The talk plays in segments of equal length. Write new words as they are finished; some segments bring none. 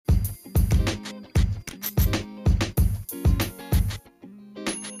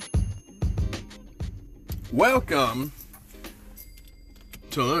Welcome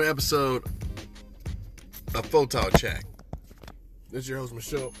to another episode of Photog Chat. This is your host,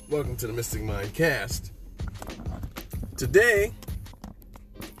 Michelle. Welcome to the Mystic Mind Cast. Today,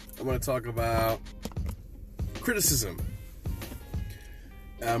 I'm going to talk about criticism.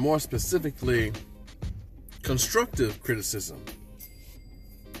 More specifically, constructive criticism.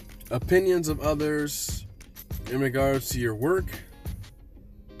 Opinions of others in regards to your work,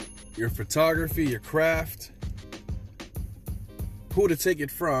 your photography, your craft, who to take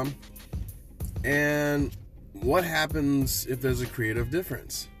it from, and what happens if there's a creative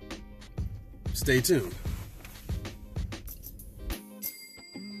difference. Stay tuned.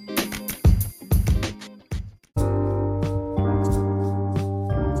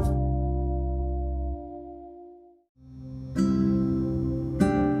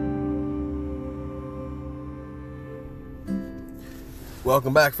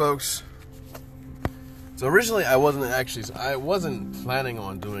 Welcome back, folks. So originally I wasn't planning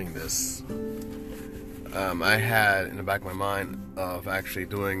on doing this. I had in the back of my mind of actually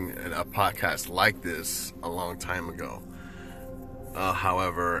doing a podcast like this a long time ago.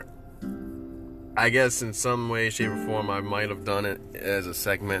 However, I guess in some way, shape, or form I might have done it as a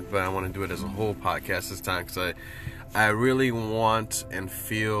segment, but I want to do it as a whole podcast this time because I really want and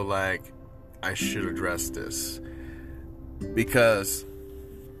feel like I should address this. Because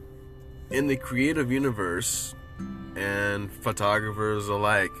in the creative universe, and photographers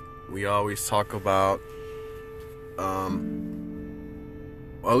alike, we always talk about,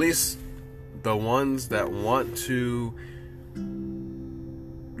 at least the ones that want to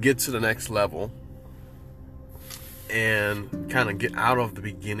get to the next level and kind of get out of the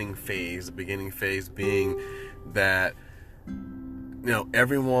beginning phase. The beginning phase being that,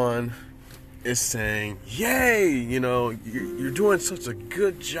 everyone is saying, yay, you're doing such a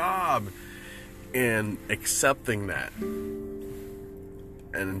good job, and accepting that.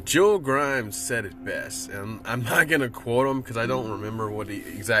 And Joe Grimes said it best, and I'm not going to quote him because I don't remember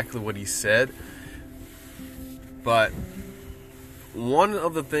exactly what he said, but one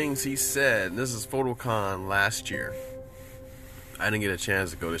of the things he said, and this is Photog last year, I didn't get a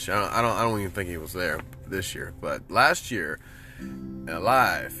chance to go this year, I don't even think he was there this year, but last year,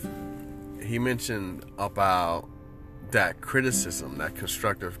 live, he mentioned about that criticism, that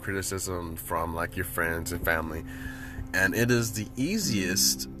constructive criticism from like your friends and family. And it is the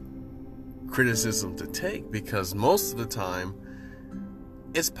easiest criticism to take because most of the time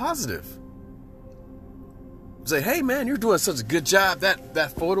it's positive. Say, hey man, you're doing such a good job.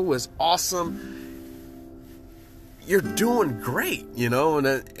 That photo is awesome. You're doing great, and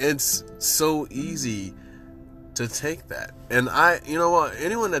it's so easy to take that. And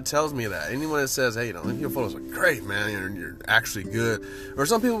anyone that tells me that, anyone that says, hey, your photos are great, man, you're actually good, or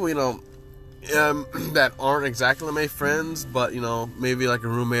some people, that aren't exactly my friends, but, maybe like a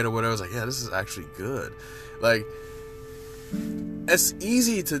roommate or whatever, is like, yeah, this is actually good. Like, it's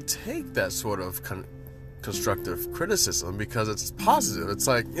easy to take that sort of constructive criticism because it's positive. It's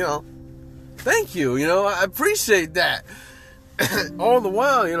like, thank you, I appreciate that. All the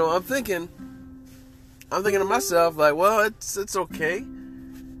while, I'm thinking to myself, like, well, it's okay.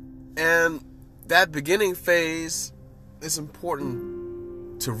 And that beginning phase is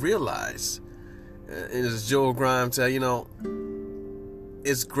important to realize. And as Joe Grimes said,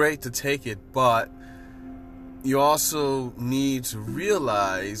 it's great to take it, but you also need to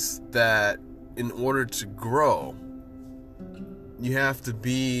realize that in order to grow, you have to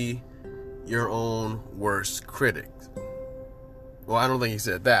be your own worst critic. Well, I don't think he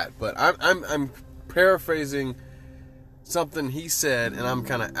said that, but I'm paraphrasing something he said, and I'm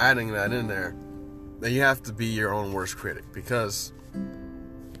kind of adding that in there, that you have to be your own worst critic, because,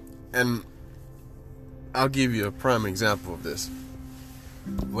 and I'll give you a prime example of this.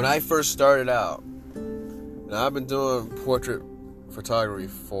 When I first started out, and I've been doing portrait photography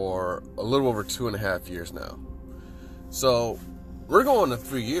for a little over 2.5 years now, so we're going to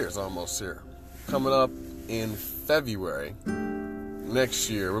 3 years almost here. Coming up in February next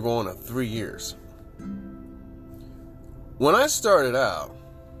year, we're going to 3 years. When I started out,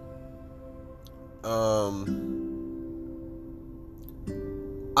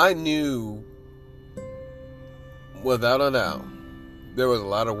 I knew without a doubt there was a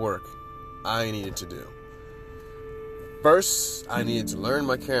lot of work I needed to do. First, I needed to learn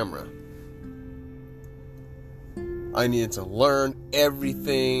my camera. I needed to learn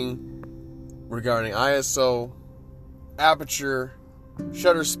everything regarding ISO, aperture,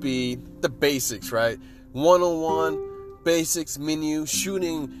 shutter speed, the basics, right? 101 basics, menu,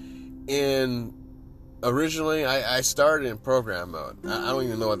 shooting in, originally I started in program mode. I don't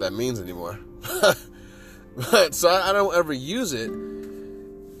even know what that means anymore. So I don't ever use it.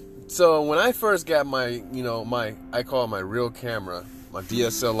 So when I first got my, I call it my real camera, my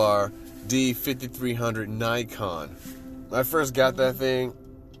DSLR D5300 Nikon. When I first got that thing,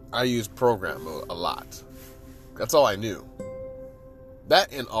 I used program mode a lot. That's all I knew.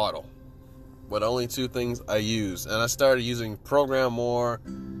 That and auto were the only two things I used. And I started using program more,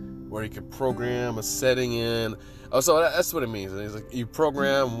 where you can program a setting in. Oh, so that's what it means. It's like you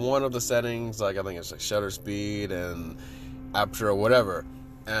program one of the settings, like I think it's like shutter speed and aperture or whatever.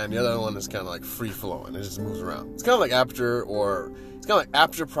 And the other one is kind of like free flowing. It just moves around. It's kind of like aperture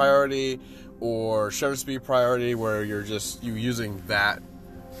priority or shutter speed priority, where you're using that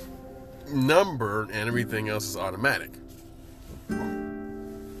number and everything else is automatic.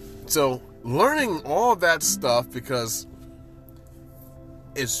 So learning all that stuff, because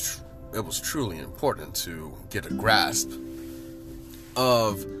it was truly important to get a grasp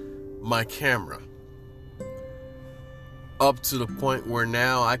of my camera, up to the point where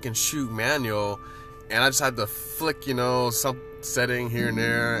now I can shoot manual, and I just have to flick, some setting here and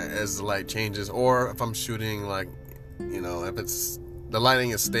there as the light changes, or if I'm shooting like, if it's the lighting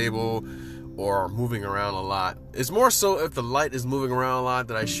is stable or moving around a lot. It's more so if the light is moving around a lot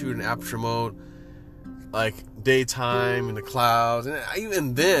that I shoot in aperture mode, like daytime in the clouds, and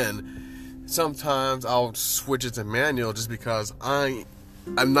even then, sometimes I'll switch it to manual just because I'm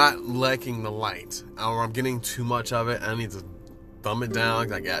not liking the light, or I'm getting too much of it. I need to thumb it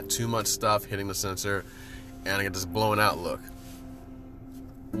down. I got too much stuff hitting the sensor, and I get this blown out look.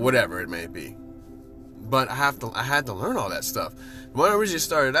 Whatever it may be. But I had to learn all that stuff. When I originally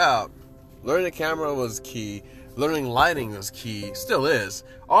started out, learning the camera was key. Learning lighting was key. Still is.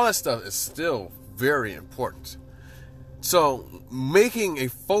 All that stuff is still very important. So making a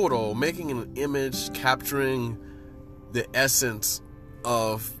photo, making an image, capturing the essence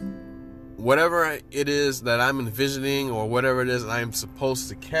of whatever it is that I'm envisioning, or whatever it is that I'm supposed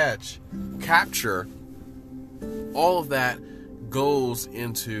to capture, all of that goes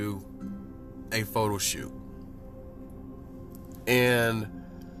into a photo shoot. And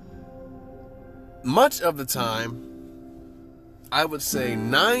much of the time, I would say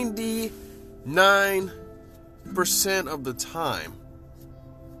 99% of the time,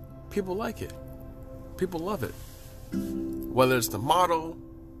 people like it. People love it. Whether it's the model,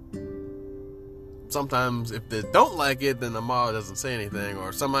 sometimes if they don't like it, then the model doesn't say anything,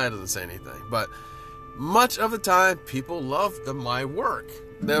 or somebody doesn't say anything. But much of the time, people love my work.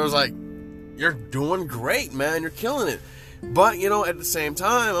 They was like, you're doing great, man. You're killing it. But, at the same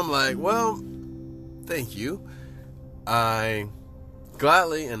time, I'm like, well, thank you. I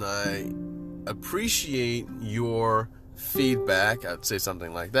gladly and I appreciate your feedback. I'd say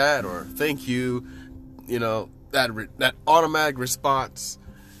something like that, or thank you, that automatic response.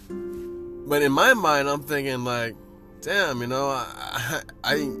 But in my mind, I'm thinking like, damn,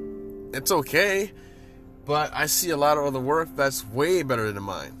 it's okay. But I see a lot of other work that's way better than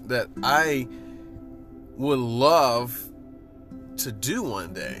mine, that I would love to do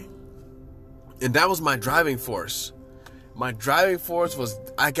one day. And that was my driving force. My driving force was,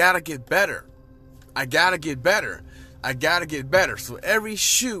 I gotta get better. I gotta get better. I gotta get better. So every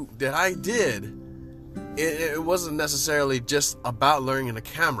shoot that I did, it wasn't necessarily just about learning the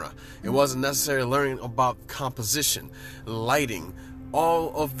camera. It wasn't necessarily learning about composition, lighting,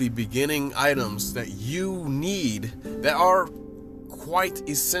 all of the beginning items that you need that are quite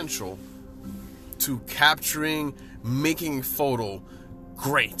essential to capturing, making a photo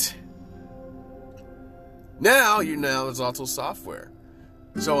great. Now it's also software.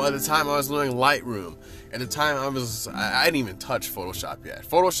 So at the time I was learning Lightroom. At the time I didn't even touch Photoshop yet.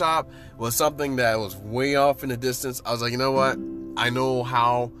 Photoshop was something that was way off in the distance. I was like, you know what? I know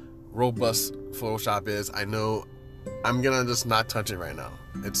how robust Photoshop is. I know I'm gonna just not touch it right now.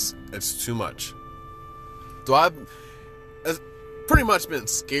 It's too much. So I've pretty much been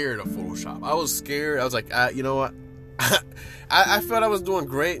scared of Photoshop. I was scared. I was like, you know what? I felt I was doing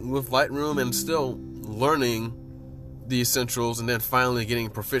great with Lightroom and still learning the essentials, and then finally getting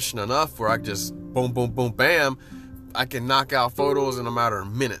proficient enough where I just boom, boom, boom, bam, I can knock out photos in a matter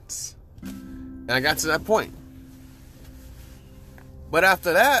of minutes. And I got to that point. But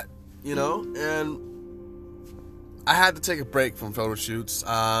after that, and I had to take a break from photo shoots.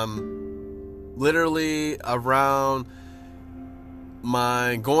 Literally around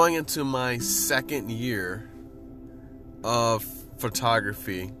going into my second year of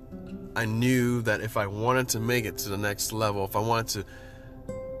photography, I knew that if I wanted to make it to the next level, if I wanted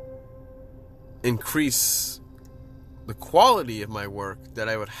to increase the quality of my work, that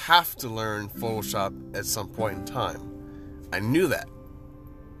I would have to learn Photoshop at some point in time. I knew that.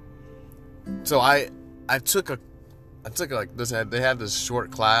 So I I took like this. They had this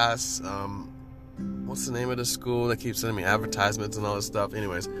short class. What's the name of the school that keeps sending me advertisements and all this stuff?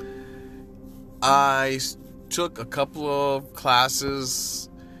 Anyways, I took a couple of classes.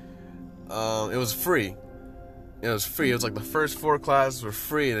 It was free. It was like the first 4 classes were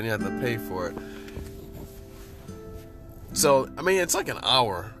free, and then you had to pay for it. So, I mean, it's like an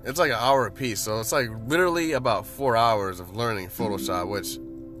hour. It's like an hour a piece. So it's like literally about 4 hours of learning Photoshop, which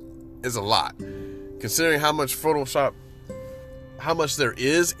is a lot. Considering how much there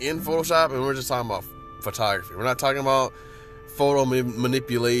is in Photoshop, and we're just talking about photography. We're not talking about photo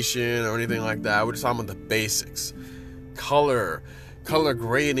manipulation or anything like that. We're just talking about the basics. Color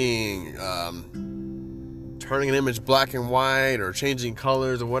grading, turning an image black and white, or changing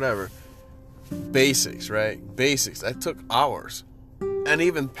colors or whatever. Basics, right? Basics. That took hours. And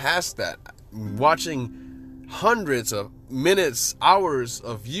even past that, watching hundreds of minutes, hours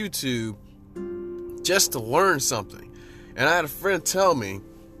of YouTube just to learn something. And I had a friend,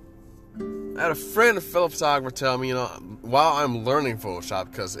 a fellow photographer tell me, while I'm learning Photoshop,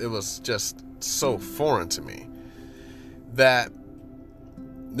 because it was just so foreign to me, that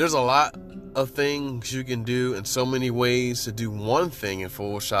there's a lot of things you can do and so many ways to do one thing in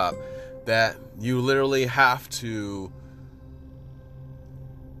Photoshop that you literally have to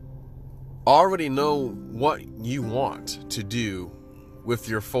already know what you want to do with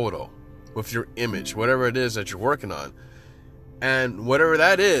your photo, with your image, whatever it is that you're working on. And whatever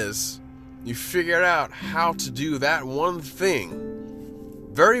that is, you figure out how to do that one thing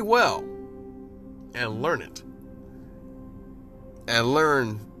very well and learn it. And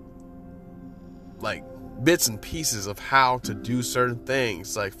learn like bits and pieces of how to do certain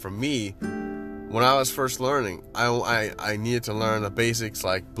things. Like for me, when I was first learning, I needed to learn the basics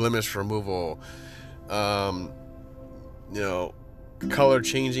like blemish removal, color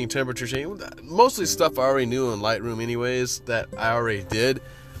changing, temperature changing. Mostly stuff I already knew in Lightroom anyways, that I already did.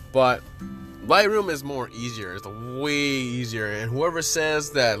 But Lightroom is more easier. It's way easier. And whoever says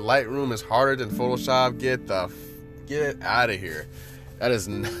that Lightroom is harder than Photoshop, get out of here. That is,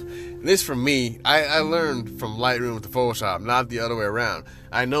 at least for me, I learned from Lightroom to Photoshop, not the other way around.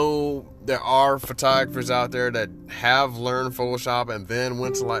 I know there are photographers out there that have learned Photoshop and then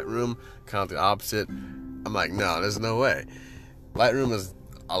went to Lightroom, kind of the opposite. I'm like, no, there's no way. Lightroom is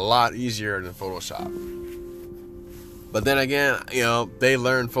a lot easier than Photoshop. But then again, they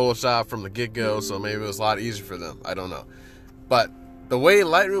learned Photoshop from the get-go, so maybe it was a lot easier for them. I don't know. But the way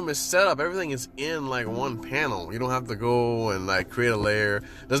Lightroom is set up, everything is in like one panel. You don't have to go and like create a layer.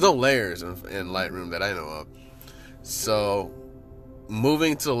 There's no layers in Lightroom that I know of. So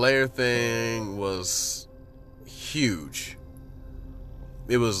moving to the layer thing was huge.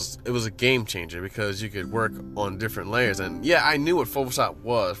 It was a game changer because you could work on different layers. And yeah, I knew what Photoshop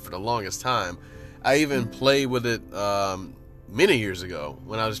was for the longest time. I even played with it many years ago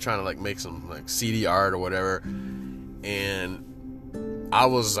when I was trying to like make some like CD art or whatever. And I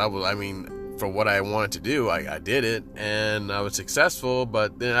mean, for what I wanted to do, I did it and I was successful.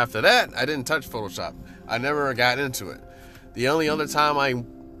 But then after that, I didn't touch Photoshop. I never got into it. The only other time I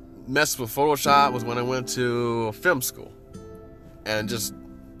messed with Photoshop was when I went to film school and just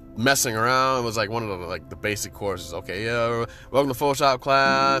messing around. It was like one of the basic courses. Okay, yeah, welcome to Photoshop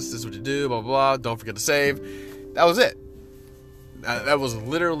class. This is what you do, blah, blah, blah. Don't forget to save. That was it. That was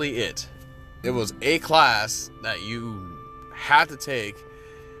literally it. It was a class that you had to take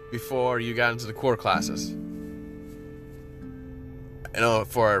before you got into the core classes.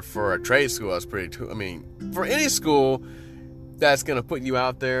 For a trade school, that's pretty cool. I mean, for any school that's gonna put you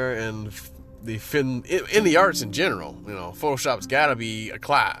out there and in the arts in general, Photoshop's gotta be a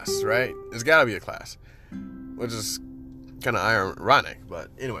class, right? It's gotta be a class, which is kind of ironic, but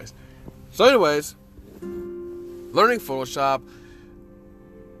anyways, learning Photoshop.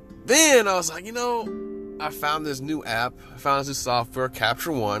 Then I was like, I found this new app. I found this new software,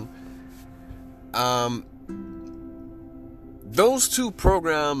 Capture One. Those two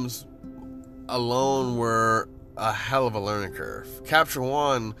programs alone were a hell of a learning curve. Capture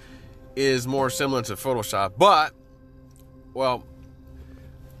One is more similar to Photoshop, but, well,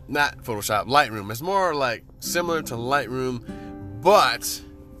 not Photoshop, Lightroom. It's more like similar to Lightroom, but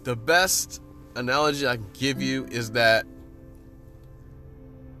the best analogy I can give you is that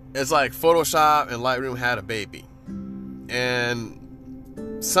it's like Photoshop and Lightroom had a baby. And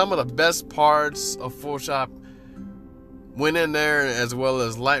some of the best parts of Photoshop went in there as well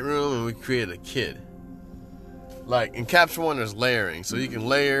as Lightroom, and we created a kid. Like in Capture One, there's layering. So you can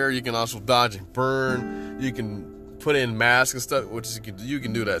layer, you can also dodge and burn, you can put in masks and stuff, which you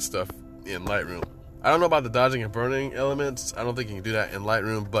can do that stuff in Lightroom. I don't know about the dodging and burning elements. I don't think you can do that in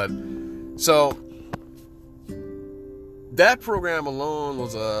Lightroom, but so that program alone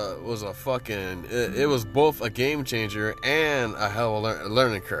was a fucking, it was both a game changer and a hell of a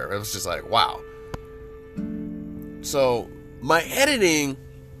learning curve. It was just like, wow. So my editing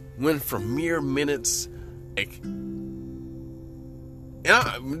went from mere minutes,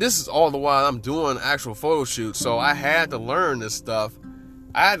 and this is all the while I'm doing actual photo shoots, so I had to learn this stuff.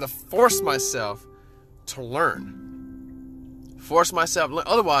 I had to force myself to learn.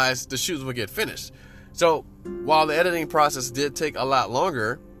 Otherwise the shoots would get finished. So while the editing process did take a lot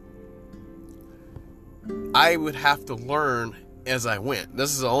longer, I would have to learn as I went.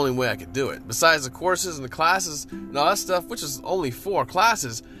 This is the only way I could do it. Besides the courses and the classes and all that stuff, which is only 4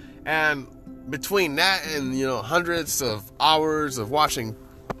 classes, and between that and, hundreds of hours of watching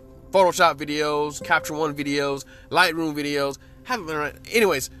Photoshop videos, Capture One videos, Lightroom videos, haven't learned.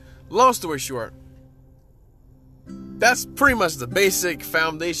 Anyways, long story short, that's pretty much the basic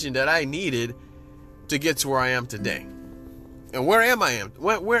foundation that I needed to get to where I am today. And where am I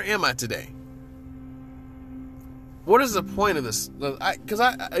today? What is the point of this? Because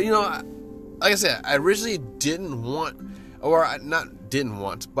like I said, I originally didn't want,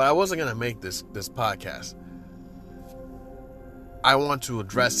 but I wasn't going to make this podcast. I want to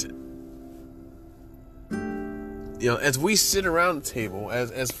address it. As we sit around the table,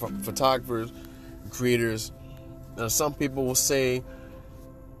 as photographers, creators, some people will say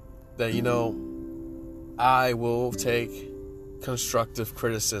that, I will take constructive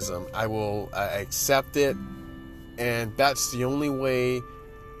criticism. I accept it, and that's the only way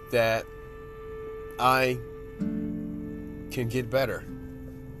that I can get better,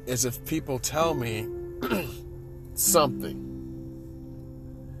 is if people tell me something.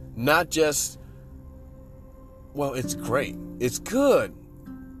 Not just, well, it's great, it's good,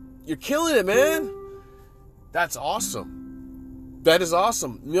 you're killing it, man. That's awesome. That is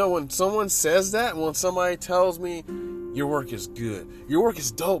awesome. When someone says that, when somebody tells me your work is good, your work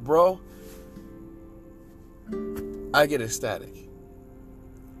is dope, bro, I get ecstatic.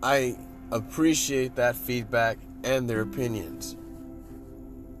 I appreciate that feedback and their opinions.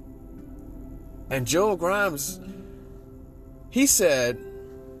 And Joe Grimes, he said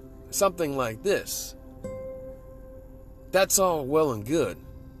something like this: that's all well and good.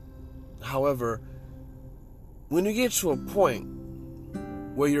 However, when you get to a point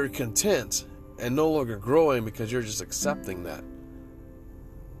where you're content and no longer growing because you're just accepting that,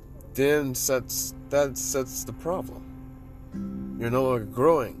 then that sets the problem. You're no longer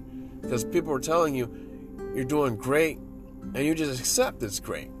growing because people are telling you you're doing great and you just accept it's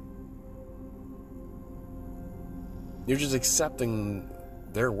great. You're just accepting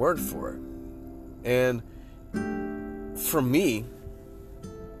their word for it. And for me,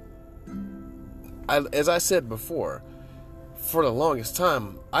 as I said before, for the longest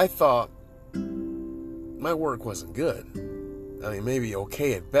time, I thought my work wasn't good. I mean, maybe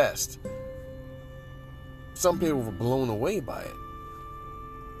okay at best. Some people were blown away by it.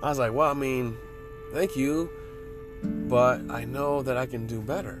 I was like, well, I mean, thank you, but I know that I can do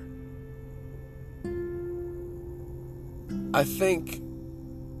better. I think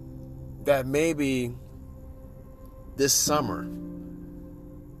that maybe this summer,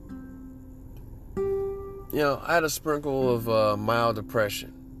 I had a sprinkle of mild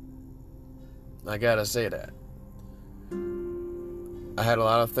depression. I gotta say that. I had a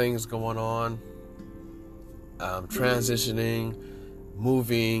lot of things going on. Transitioning,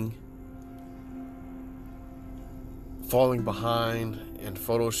 moving, falling behind in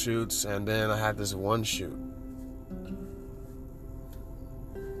photo shoots, and then I had this one shoot.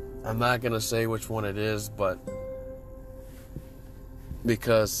 I'm not gonna say which one it is, but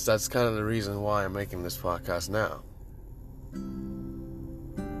because that's kind of the reason why I'm making this podcast now.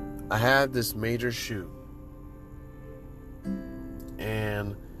 I had this major shoot,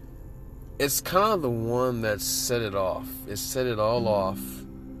 and it's kind of the one that set it off. It set it all off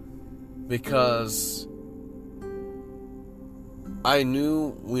because I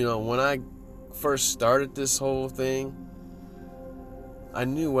knew, when I first started this whole thing, I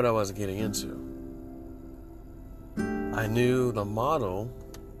knew what I was getting into. I knew the model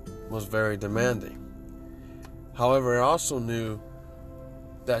was very demanding. However, I also knew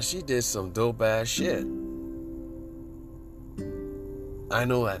that she did some dope ass shit. I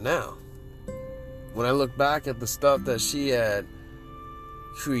know that now. When I look back at the stuff that she had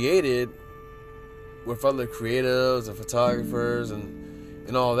created with other creatives and photographers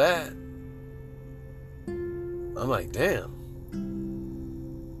and all that, I'm like, damn,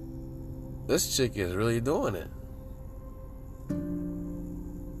 this chick is really doing it.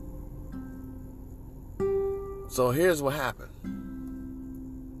 So here's what happened.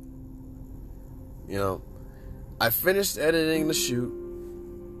 I finished editing the shoot.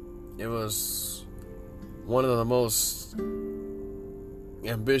 It was one of the most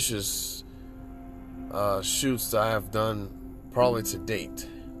ambitious shoots that I have done probably to date.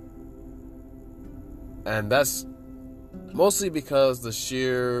 And that's mostly because the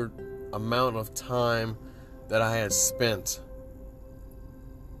sheer amount of time that I had spent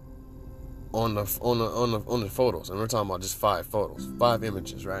on the photos, and we're talking about just 5 photos, 5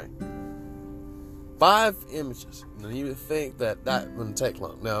 images, right? 5 images. And you would think that wouldn't take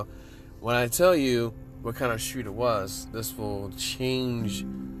long. Now, when I tell you what kind of shoot it was, this will change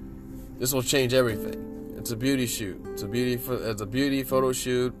everything. It's a beauty shoot. It's a beauty photo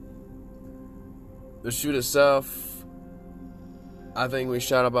shoot. The shoot itself, I think we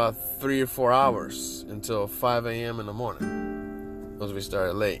shot about 3 or 4 hours until 5 a.m. in the morning, because we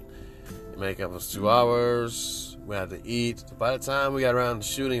started late. Makeup was 2 hours. We had to eat. By the time we got around to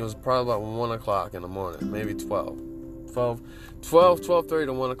shooting, it was probably about 1 o'clock in the morning, maybe 12:30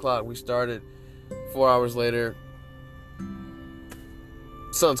 to 1 o'clock. We started. 4 hours later,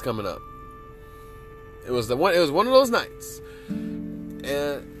 sun's coming up. It was one of those nights.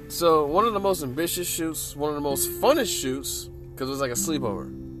 And so one of the most ambitious shoots, one of the most funnest shoots, because it was like a sleepover.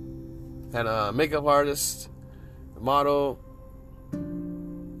 Had a makeup artist, a model,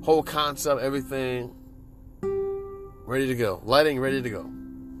 whole concept, everything ready to go. Lighting ready to go.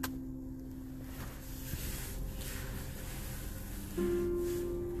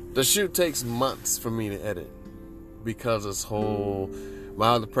 The shoot takes months for me to edit because this whole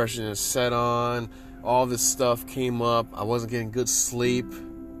mild depression is set on. All this stuff came up. I wasn't getting good sleep.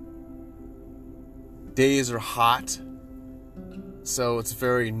 Days are hot. So it's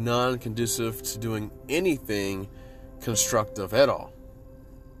very non-conducive to doing anything constructive at all.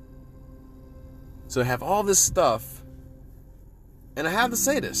 So I have all this stuff, and I have to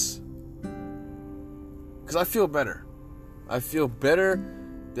say this because I feel better. I feel better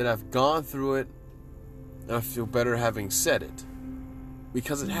that I've gone through it, and I feel better having said it,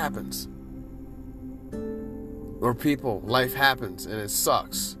 because it happens. Or life happens and it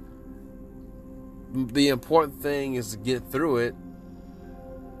sucks. The important thing is to get through it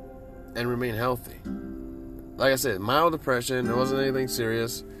and remain healthy. Like I said, mild depression, there wasn't anything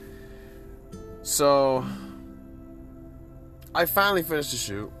serious. So I finally finished the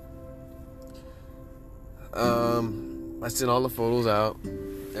shoot. I sent all the photos out,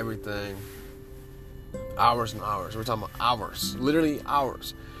 everything. Hours and hours. We're talking about hours. Literally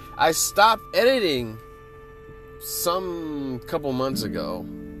hours. I stopped editing some couple months ago.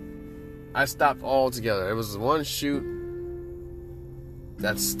 I stopped altogether. It was one shoot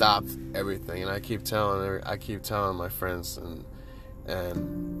that stopped everything, and I keep telling my friends and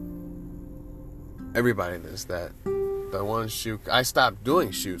everybody this, that the one shoot, I stopped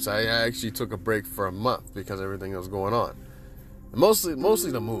doing shoots. I actually took a break for a month because everything that was going on. Mostly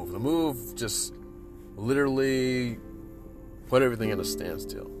the move. The move just literally put everything in a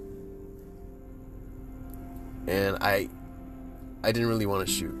standstill. And I didn't really want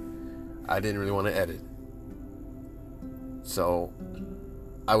to shoot. I didn't really want to edit. So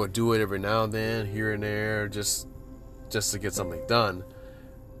I would do it every now and then, here and there, just to get something done.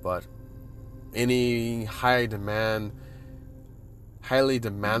 But any highly demanding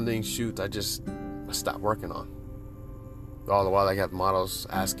shoot, I stopped working on. All the while I got models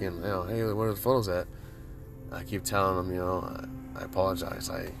asking, hey, where are the photos at? I keep telling them, I apologize.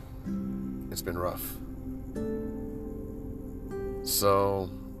 It's been rough. So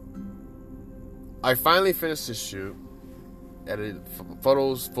I finally finished this shoot, edited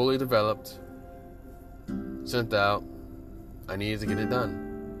photos, fully developed, sent out. I needed to get it done.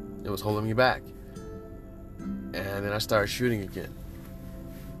 It was holding me back. And then I started shooting again.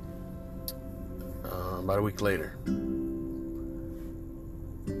 About a week later.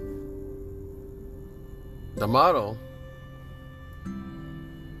 The model,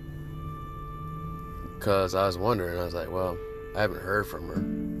 because I was wondering, I was like, well, I haven't heard from her.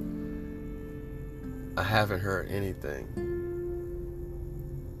 I haven't heard anything.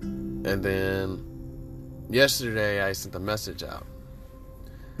 And then yesterday I sent a message out.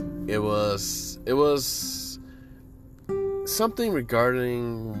 It was something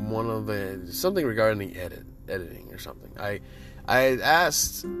regarding the editing or something. I had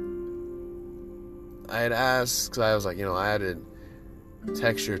asked because I was like, I added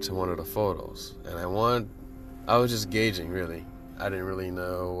texture to one of the photos, and I was just gauging, really. I didn't really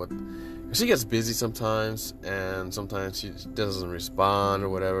know what. She gets busy sometimes, and sometimes she doesn't respond or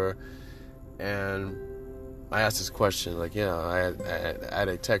whatever. And I asked this question, like, I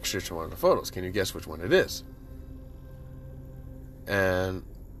added texture to one of the photos. Can you guess which one it is? And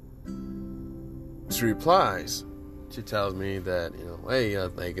she replies, she tells me that, hey, I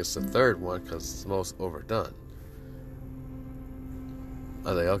think it's the third one because it's the most overdone.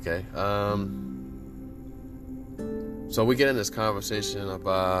 I was like, okay. So we get in this conversation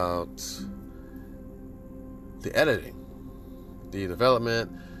about the editing, the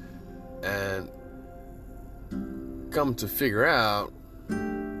development, and come to figure out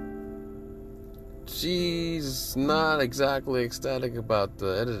she's not exactly ecstatic about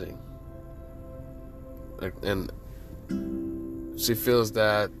the editing. And she feels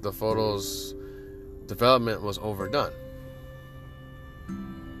that the photos development was overdone.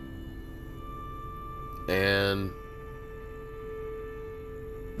 And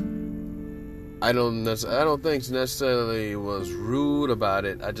I don't think she necessarily was rude about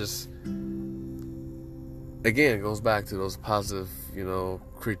it. I just, again, it goes back to those positive,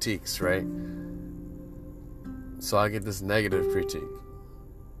 critiques, right? So I get this negative critique.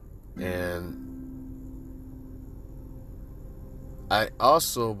 And I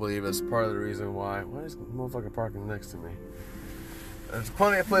also believe it's part of the reason why is the motherfucker parking next to me? There's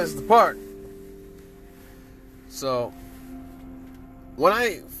plenty of places to park. So when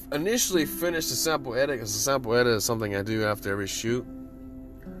I initially finished the sample edit, because the sample edit is something I do after every shoot,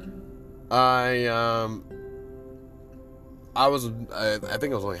 I think I was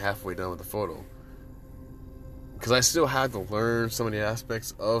only halfway done with the photo, because I still had to learn some of the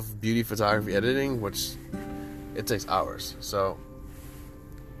aspects of beauty photography editing, which it takes hours. So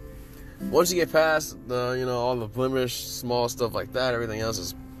once you get past the, all the blemish, small stuff like that, everything else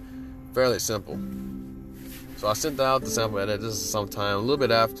is fairly simple. So I sent out the sample edit. This is sometime a little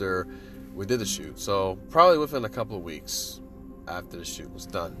bit after we did the shoot. So probably within a couple of weeks after the shoot was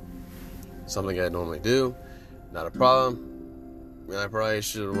done. Something I normally do. Not a problem. I probably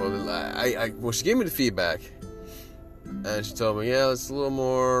should have. Well, she gave me the feedback. And she told me, yeah, it's a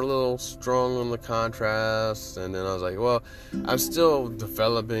little strong on the contrast. And then I was like, well, I'm still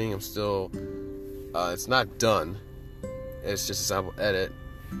developing. I'm still, it's not done. It's just a sample edit.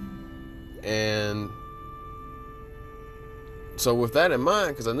 And so with that in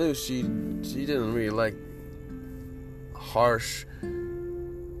mind, because I knew she didn't really like harsh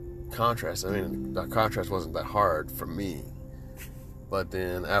contrast. I mean, the contrast wasn't that hard for me. But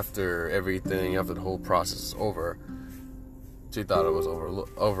then after the whole process is over, she thought it was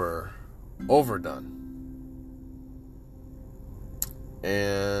overdone.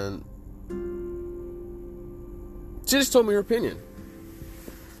 And she just told me her opinion.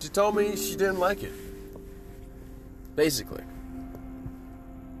 She told me she didn't like it, basically.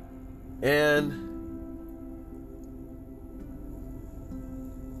 And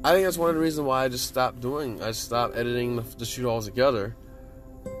I think that's one of the reasons why I stopped editing the shoot altogether.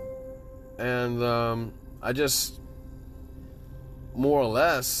 And I just more or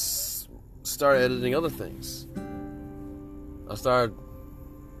less started editing other things. I started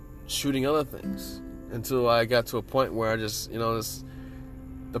shooting other things until I got to a point where I just,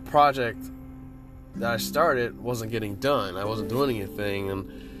 the project that I started wasn't getting done. I wasn't doing anything,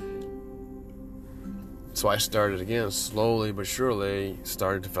 and so I started again, slowly but surely,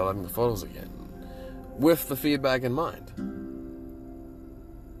 started developing the photos again, with the feedback in mind.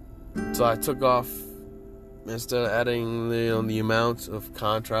 So I took off, instead of adding the amount of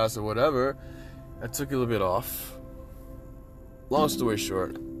contrast or whatever, I took a little bit off. Long story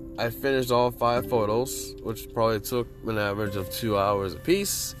short, I finished all 5 photos, which probably took an average of 2 hours a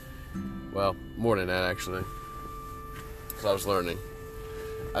piece. Well, more than that, actually, because I was learning.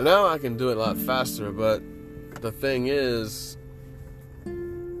 And now I can do it a lot faster, but the thing is,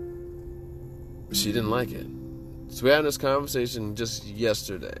 she didn't like it. So we had this conversation just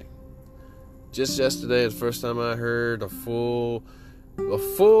yesterday. Just yesterday is the first time I heard a full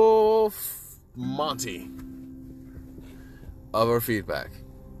Monty of her feedback.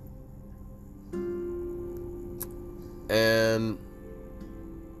 And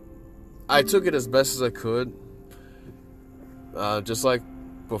I took it as best as I could. Just like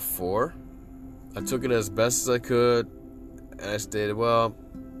before, I took it as best as I could, and I stated, well,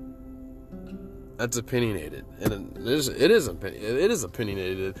 that's opinionated, and it is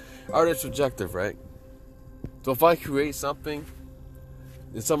opinionated. Art is subjective, right? So if I create something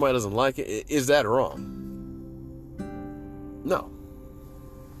and somebody doesn't like it, is that wrong? No.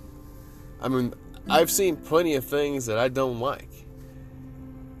 I mean, I've seen plenty of things that I don't like,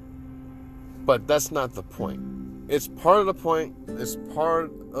 but that's not the point. It's part of the point. It's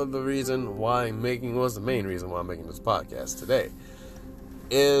part of the reason why the main reason why I'm making this podcast today,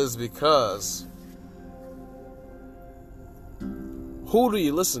 is because who do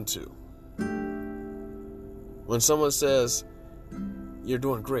you listen to when someone says you're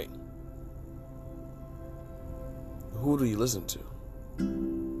doing great? who do you listen to?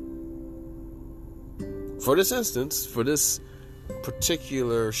 For this instance, for this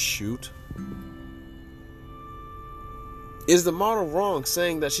particular shoot, is the model wrong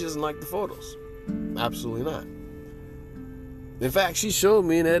saying that she doesn't like the photos? Absolutely not. In fact, she showed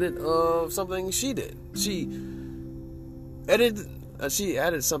me an edit of something she did. She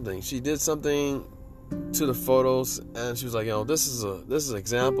added something. She did something to the photos, and she was like, this is an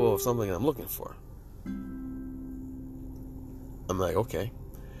example of something I'm looking for. I'm like, okay.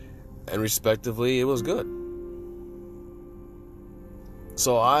 And respectively, it was good.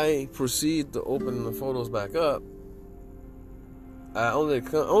 So I proceed to open the photos back up. Only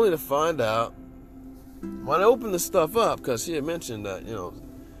to find out when I opened the stuff up, because she had mentioned that,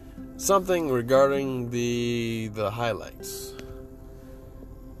 something regarding the highlights.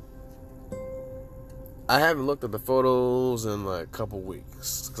 I haven't looked at the photos in like a couple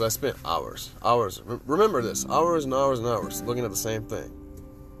weeks because I spent hours. Remember this, hours and hours and hours looking at the same thing.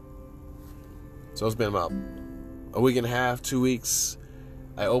 So it's been about a week and a half, 2 weeks.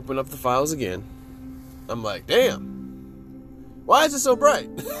 I open up the files again. I'm like, damn, why is it so bright?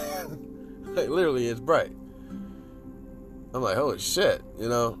 Like, literally, it's bright. I'm like, holy shit,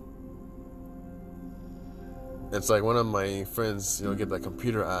 It's like one of my friends, get the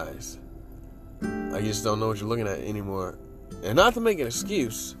computer eyes. I just don't know what you're looking at anymore. And not to make an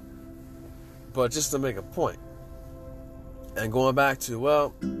excuse, but just to make a point. And going back to,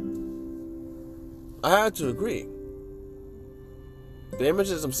 I had to agree. The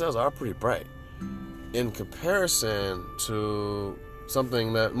images themselves are pretty bright in comparison to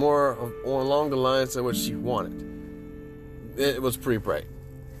something that more along the lines of what she wanted. It was pretty bright.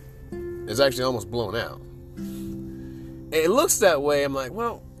 It's actually almost blown out. It looks that way. I'm like,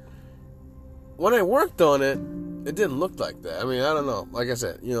 when I worked on it, it didn't look like that. I mean, I don't know. Like I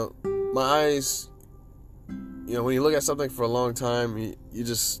said, my eyes, when you look at something for a long time, it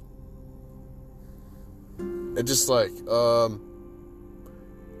just like,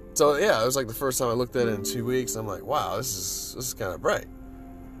 so yeah, it was like the first time I looked at it in 2 weeks. I'm like, wow, this is kind of bright.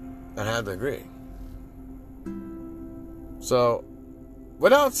 I had to agree. So,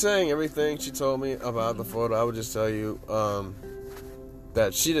 without saying everything she told me about the photo, I would just tell you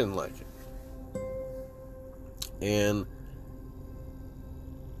that she didn't like it. And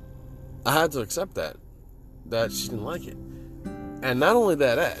I had to accept that she didn't like it. And not only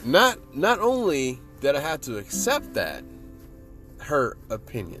that, not only that I had to accept that, her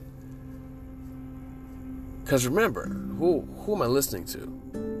opinion. Because remember, who am I listening to?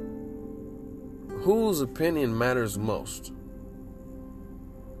 Whose opinion matters most?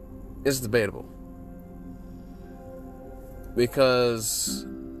 It's debatable. Because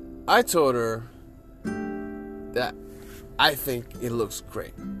I told her that I think it looks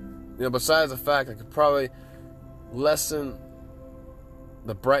great. Besides the fact I could probably lessen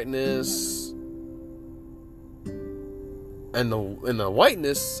the brightness and the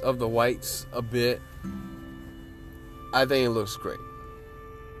whiteness of the whites a bit, I think it looks great.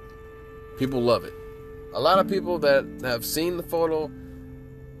 People love it. A lot of people that have seen the photo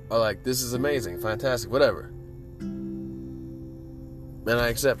are like, this is amazing, fantastic, whatever. And I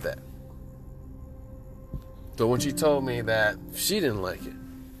accept that. So when she told me that she didn't like it,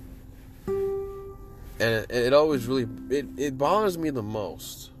 and it always really, it bothers me the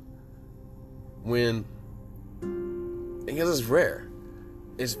most when, because it's rare.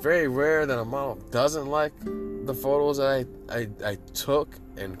 It's very rare that a model doesn't like the photos that I took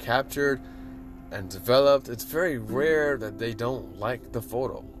and captured and developed. It's very rare that they don't like the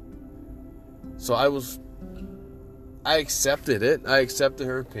photo. So I accepted it. I accepted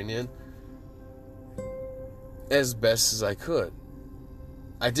her opinion as best as I could.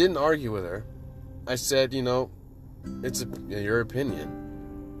 I didn't argue with her. I said, it's your opinion.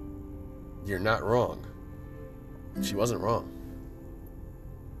 You're not wrong. She wasn't wrong.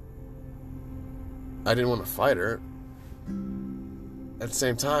 I didn't want to fight her. At the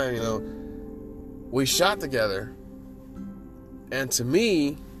same time, we shot together. And to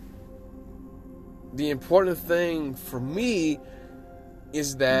me, the important thing for me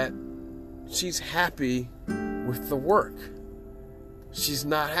is that she's happy with the work. She's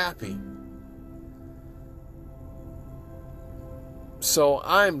not happy. So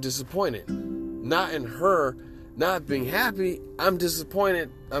I'm disappointed. Not in her not being happy. I'm disappointed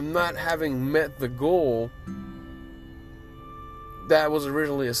I'm not having met the goal that was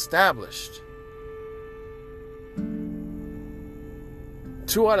originally established.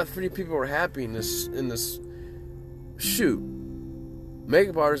 2 out of 3 people were happy in this shoot.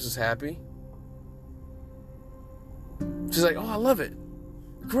 Makeup artist is happy. She's like, oh, I love it.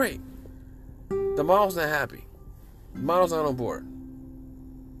 Great. The model's not happy. Model's not on board.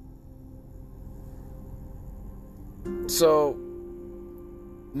 So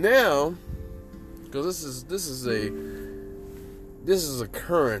now, because this is a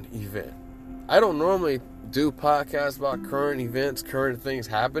current event. I don't normally do podcasts about current events, current things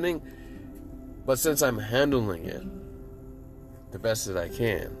happening, but since I'm handling it the best that I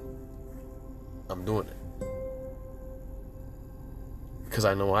can, I'm doing it. Because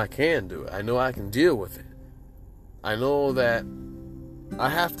I know I can do it. I know I can deal with it. I know that I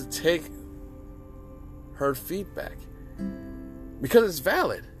have to take her feedback because it's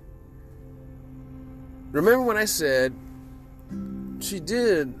valid. Remember when I said she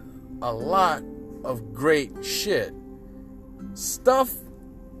did a lot of great shit, stuff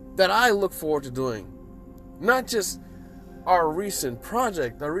that I look forward to doing, not just our recent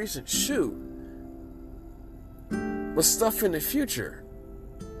project, our recent shoot, but stuff in the future,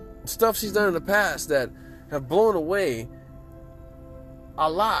 stuff she's done in the past that have blown away a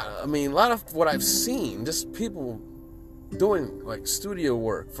lot. I mean, a lot of what I've seen, just people doing like studio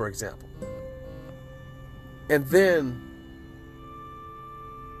work, for example, and then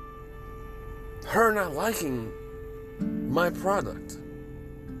her not liking my product.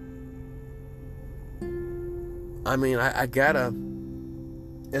 I mean, I gotta,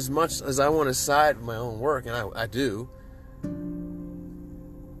 as much as I want to side with my own work, and I do,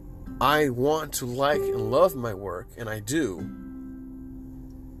 I want to like and love my work, and I do,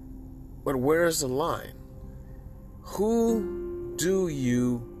 but where's the line?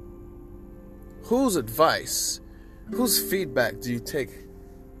 Whose advice, whose feedback do you take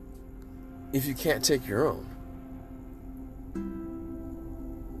if you can't take your own?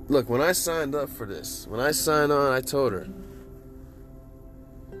 Look, when I signed up for this, when I signed on, I told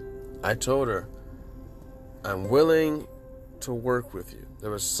her, I'm willing to work with you.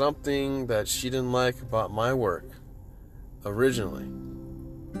 There was something that she didn't like about my work originally,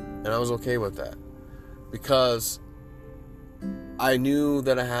 and I was okay with that because I knew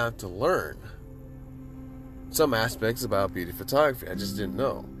that I had to learn some aspects about beauty photography. I just didn't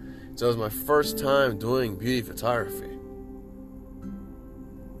know. So it was my first time doing beauty photography.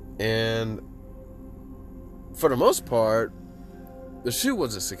 And for the most part, the shoot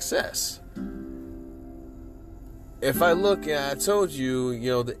was a success. If I look at, I told you,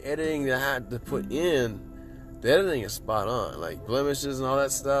 the editing that I had to put in, the editing is spot on. Like blemishes and all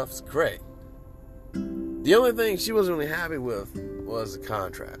that stuff is great. The only thing she wasn't really happy with was the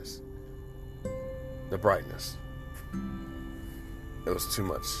contrast, the brightness. It was too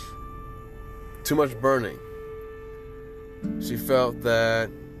much burning. She felt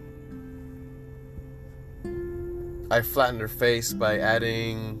that I flattened her face by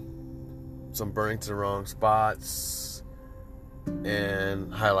adding some burning to the wrong spots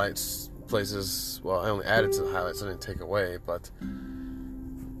and highlights places. Well, I only added to the highlights, I didn't take away,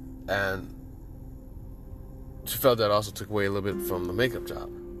 and she felt that also took away a little bit from the makeup job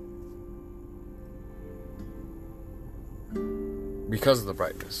because of the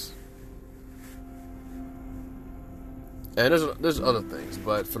brightness. And there's other things,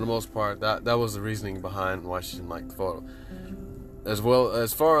 but for the most part, that was the reasoning behind why she didn't like the photo. As well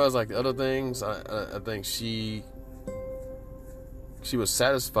as far as like the other things, I think she was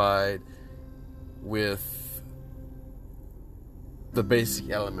satisfied with the basic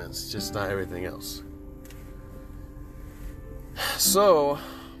elements, just not everything else. So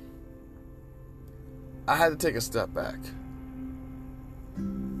I had to take a step back.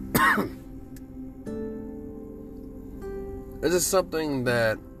 It's just something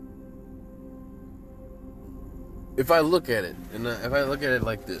that, if I look at it, and if I look at it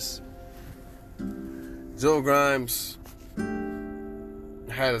like this, Joe Grimes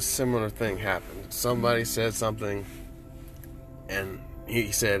had a similar thing happen. Somebody said something, and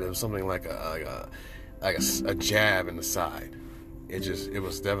he said it was something like a jab in the side. It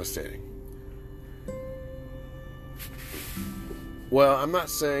was devastating. Well, I'm not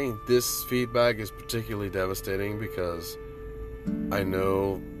saying this feedback is particularly devastating because I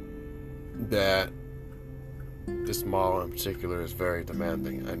know that this model in particular is very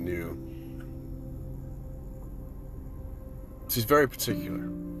demanding. I knew she's very particular.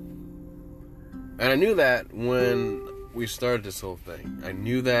 And I knew that when we started this whole thing. I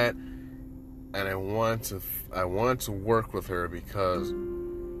knew that, and I want to work with her because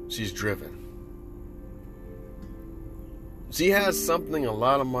she's driven. She has something a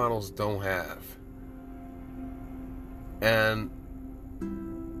lot of models don't have. And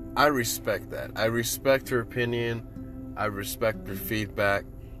I respect that. I respect her opinion. I respect her feedback.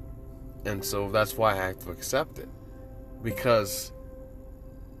 And so that's why I have to accept it. Because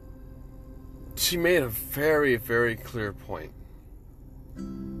she made a very, very clear point.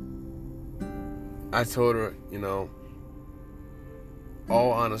 I told her,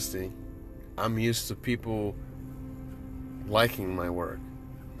 all honesty, I'm used to people liking my work.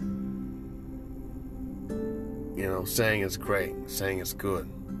 Saying it's great, saying it's good.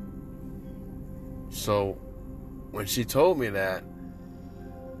 So when she told me that,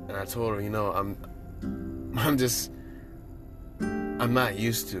 and I told her, I'm not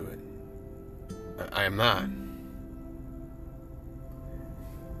used to it. I am not.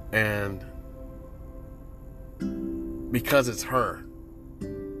 And because it's her,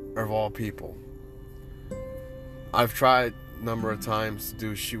 of all people, I've tried a number of times to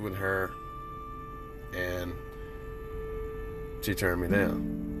do a shoot with her, and she turned me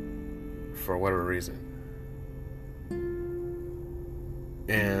down for whatever reason.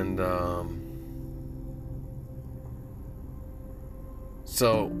 And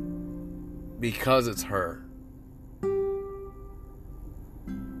so because it's her,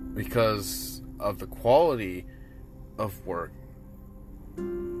 because of the quality of work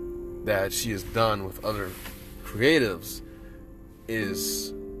that she has done with other creatives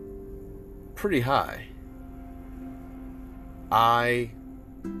is pretty high, I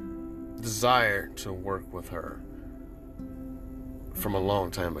desire to work with her from a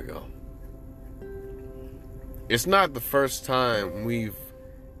long time ago. It's not the first time we've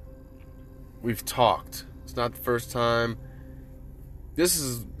talked. It's not the first time. This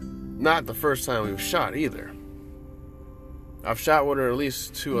is not the first time we've shot either. I've shot with her at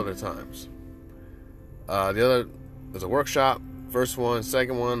least 2 other times. The other was a workshop. First one,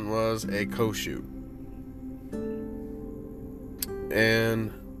 second one was a co-shoot.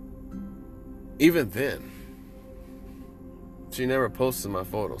 And even then, she never posted my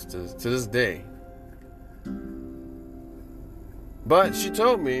photos to this day. But she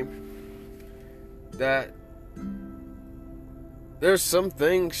told me that there's some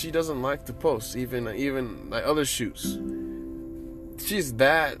things she doesn't like to post, even like other shoots. She's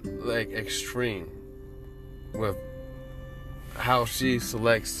that extreme with how she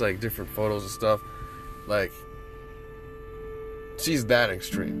selects different photos and stuff. She's that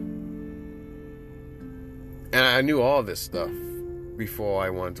extreme. And I knew all this stuff before I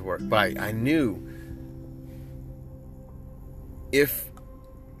wanted to work. But I knew if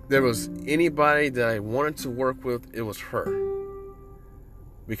there was anybody that I wanted to work with, it was her.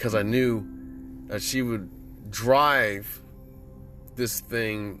 Because I knew that she would drive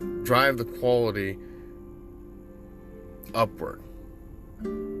the quality upward.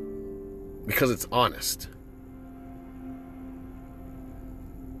 Because it's honest.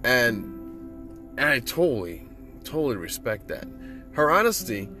 And I totally respect that. Her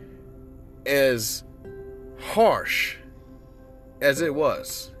honesty, as harsh as it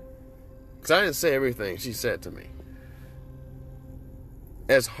was, because I didn't say everything she said to me,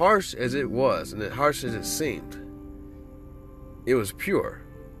 as harsh as it was, and as harsh as it seemed, it was pure.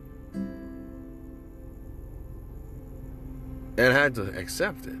 And I had to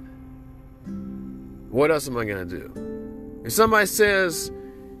accept it. What else am I going to do? If somebody says,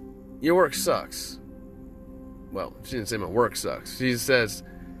 your work sucks. Well, she didn't say my work sucks. She says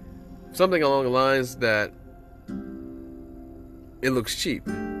something along the lines that it looks cheap.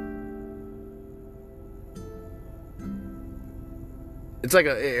 It's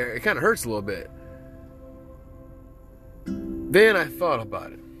it kind of hurts a little bit. Then I thought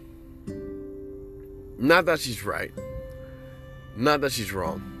about it. Not that she's right. Not that she's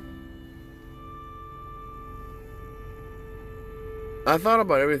wrong. I thought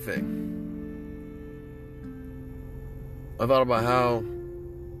about everything. I thought about how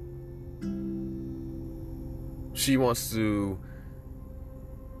she wants to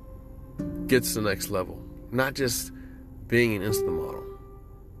get to the next level. Not just being an Insta model,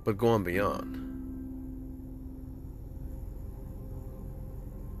 but going beyond.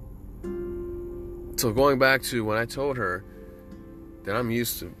 So going back to when I told her that I'm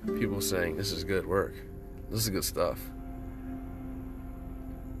used to people saying, this is good work. This is good stuff.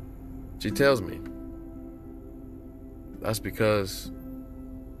 She tells me that's because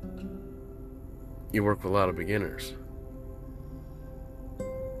you work with a lot of beginners.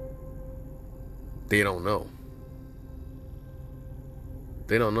 They don't know.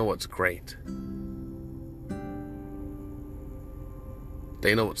 They don't know what's great.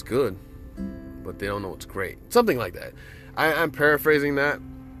 They know what's good, but they don't know what's great. Something like that. I'm paraphrasing that.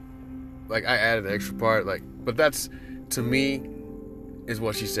 I added the extra part. But that's, to me, is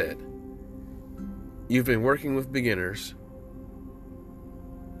what she said. You've been working with beginners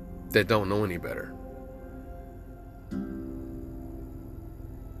that don't know any better.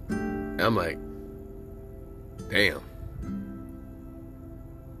 And I'm like, damn.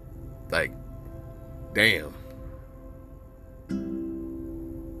 Like, damn.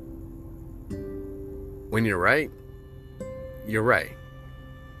 When you're right, you're right.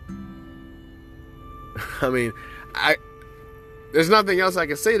 I mean, there's nothing else I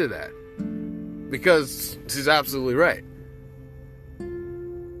can say to that, because she's absolutely right.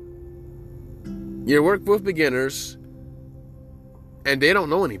 You work with beginners, and they don't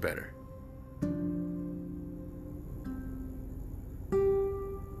know any better.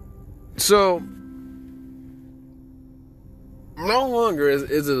 So, no longer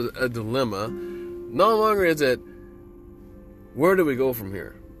is it a dilemma. No longer is it, where do we go from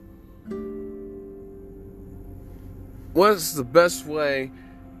here? What's the best way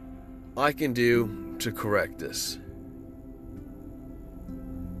I can do to correct this?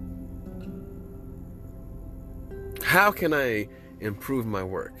 How can I improve my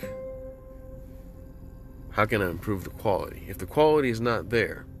work? How can I improve the quality? If the quality is not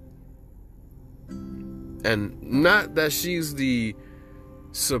there, and not that she's the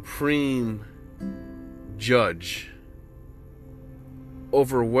supreme judge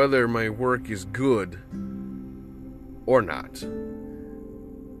over whether my work is good or not,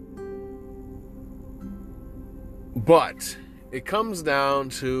 but it comes down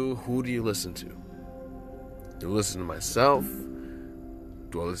to, who do you listen to? Do I listen to myself?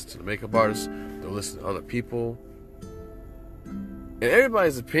 Do I listen to the makeup artist? Do I listen to other people? And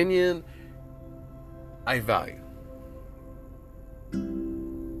everybody's opinion, I value.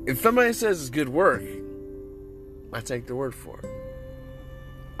 If somebody says it's good work, I take their word for it.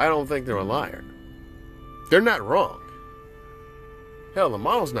 I don't think they're a liar. They're not wrong. Hell, the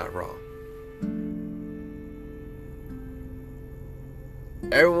model's not wrong.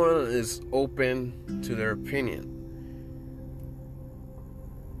 Everyone is open to their opinion.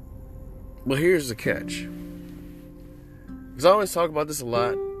 But here's the catch. Because I always talk about this a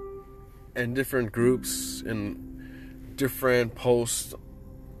lot in different groups, in different posts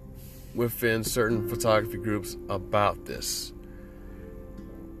within certain photography groups about this.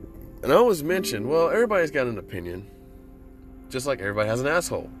 And I always mention, well, everybody's got an opinion, just like everybody has an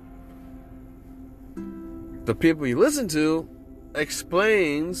asshole. The people you listen to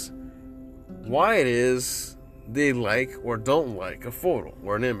explains why it is they like or don't like a photo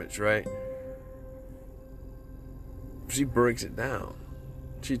or an image, right? She breaks it down.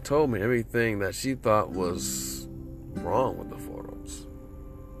 She told me everything that she thought was wrong with the photos.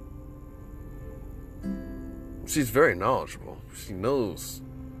 She's very knowledgeable. She knows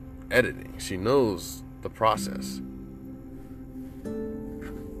editing. She knows the process.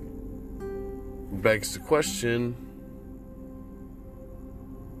 Begs the question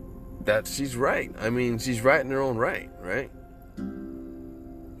that she's right. I mean, she's right in her own right?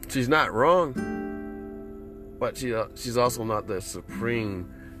 She's not wrong, but she's also not the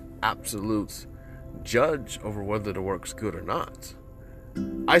supreme, absolute judge over whether the work's good or not.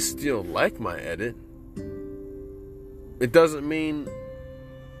 I still like my edit. It doesn't mean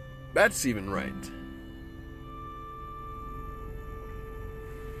that's even right.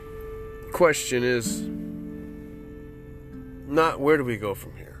 Question is not where do we go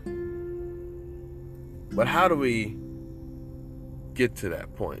from here, but how do we get to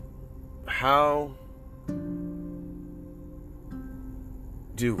that point? How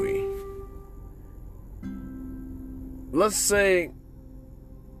do we? Let's say,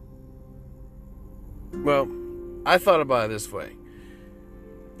 well, I thought about it this way.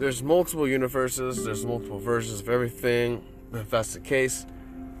 There's multiple universes, there's multiple versions of everything. If that's the case,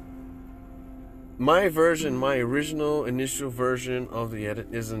 my version, my original initial version of the edit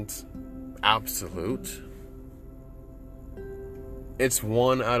isn't absolute. It's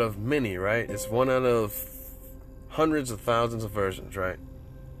one out of many, right? It's one out of hundreds of thousands of versions, right?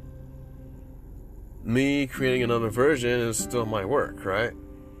 Me creating another version is still my work, right?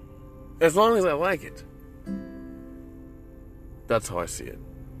 As long as I like it. That's how I see it.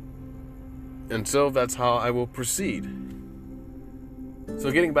 And so that's how I will proceed.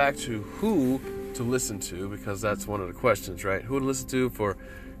 So getting back to who to listen to, because that's one of the questions, right? Who to listen to for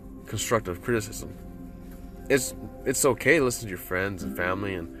constructive criticism. It's okay to listen to your friends and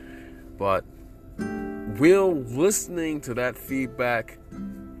family, but will listening to that feedback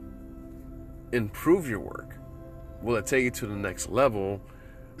improve your work? Will it take you to the next level,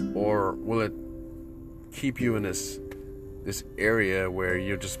 or will it keep you in this area where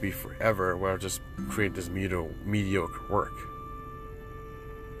you'll just be forever, where I'll just create this mediocre work?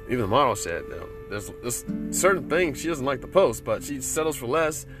 Even the model said, there's certain things she doesn't like to post, but she settles for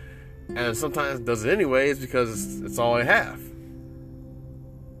less, and sometimes does it anyways because it's all I have.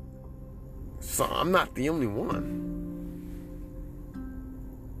 So I'm not the only one.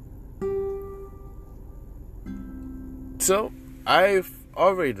 So I've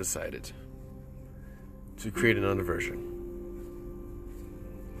already decided to create another version.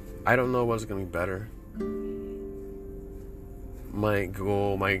 I don't know what's going to be better. My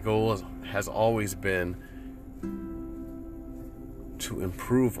goal has always been to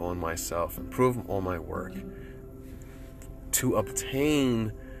improve on myself, improve on my work, to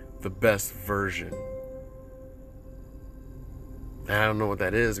obtain the best version. And I don't know what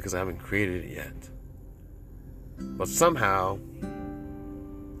that is because I haven't created it yet. But somehow,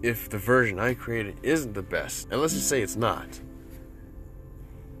 if the version I created isn't the best, and let's just say it's not,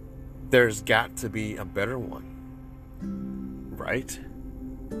 there's got to be a better one. Right?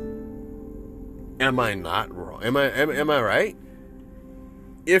 Am I not wrong? Am I right?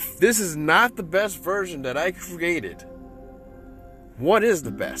 If this is not the best version that I created, what is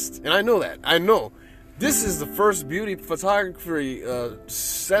the best? And I know that. I know this is the first beauty photography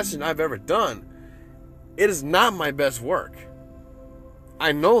session I've ever done. It is not my best work.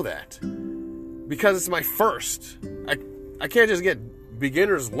 I know that because it's my first. I can't just get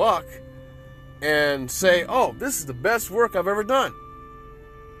beginner's luck and say, oh, this is the best work I've ever done.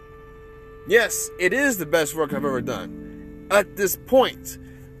 Yes, it is the best work I've ever done. At this point,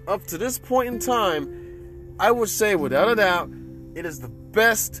 up to this point in time, I would say without a doubt, it is the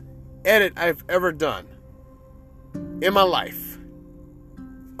best edit I've ever done in my life.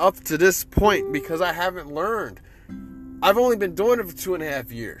 Up to this point, because I haven't learned. I've only been doing it for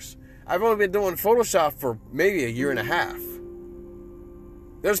 2.5 years. I've only been doing Photoshop for maybe 1.5 years.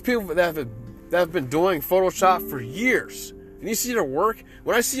 There's people that have been doing Photoshop for years. And you see their work.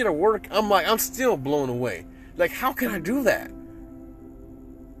 When I see their work, I'm still blown away. Like, how can I do that?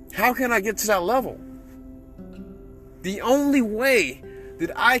 How can I get to that level? The only way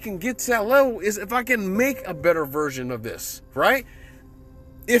that I can get to that level is if I can make a better version of this, right?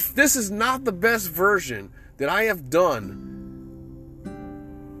 If this is not the best version that I have done,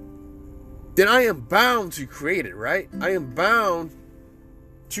 then I am bound to create it, right? I am bound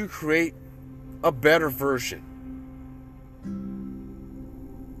to create a better version.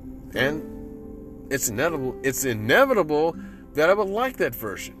 And it's inevitable that I would like that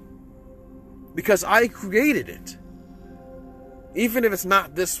version. Because I created it. Even if it's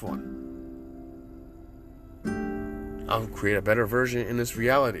not this one. I'll create a better version in this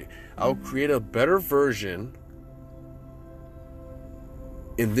reality. I'll create a better version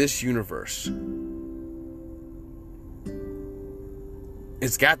in this universe.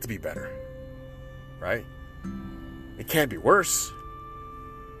 It's got to be better. Right? It can't be worse.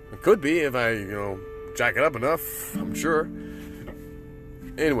 It could be if I, jack it up enough, I'm sure.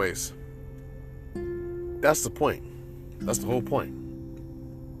 Anyways, that's the point. That's the whole point.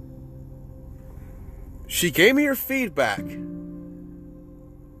 She gave me her feedback,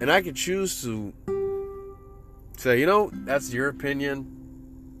 and I could choose to say, that's your opinion.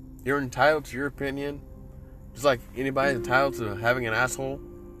 You're entitled to your opinion, just like anybody's entitled to having an asshole.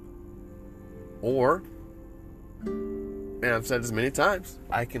 Or, and I've said this many times,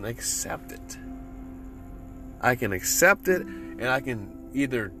 I can accept it. I can accept it, and I can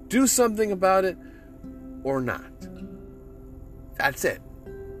either do something about it or not. That's it.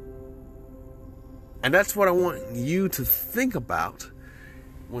 And that's what I want you to think about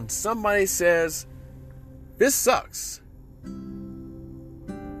when somebody says, this sucks.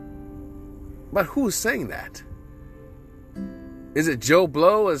 But who's saying that? Is it Joe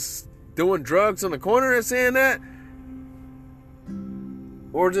Blow is doing drugs on the corner that's saying that?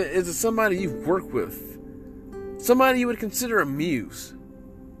 Or is it somebody you work with? Somebody you would consider a muse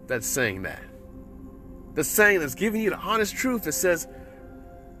that's saying that? That's giving you the honest truth that says,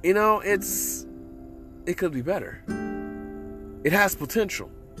 it could be better. It has potential.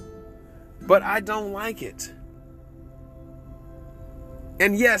 But I don't like it.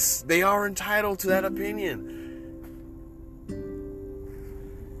 And yes, they are entitled to that opinion.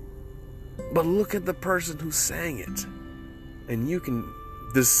 But look at the person who's saying it. And you can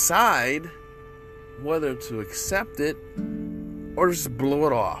decide whether to accept it or just blow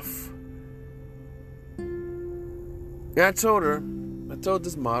it off. And I told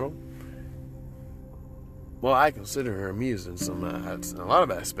this model, well, I consider her a muse in a lot of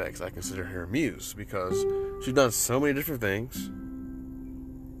aspects. I consider her a muse because she's done so many different things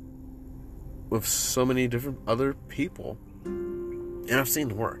with so many different other people, and I've seen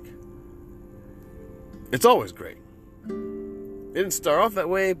the work. It's always great. It didn't start off that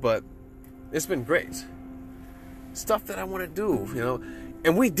way, but it's been great. Stuff that I want to do,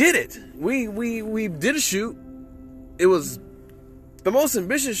 and we did it. We did a shoot. It was the most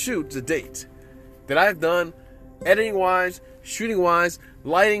ambitious shoot to date. that I've done, editing-wise, shooting-wise,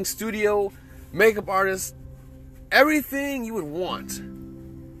 lighting, studio, makeup artist, everything you would want.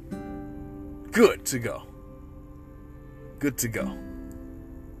 Good to go. Good to go.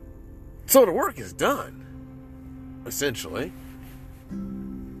 So the work is done, essentially.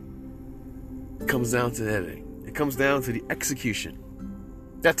 It comes down to the editing. It comes down to the execution.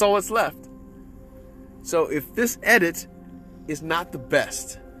 That's all that's left. So if this edit is not the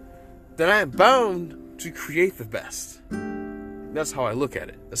best, then I am bound to create the best. That's how I look at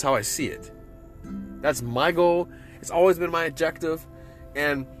it. That's how I see it. That's my goal. It's always been my objective.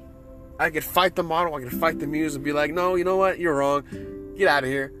 And I could fight the model. I could fight the muse and be like, no, you know what? You're wrong. Get out of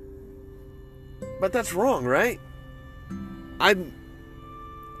here. But that's wrong, right?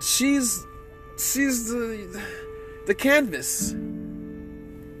 She's the canvas.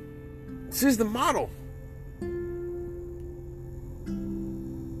 She's the model.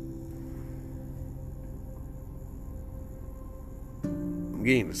 I'm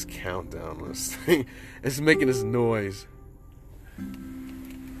getting this countdown on this thing. It's making this noise.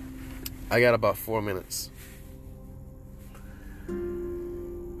 I got about 4 minutes. I'm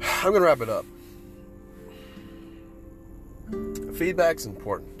going to wrap it up. Feedback's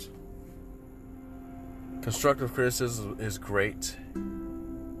important. Constructive criticism is great.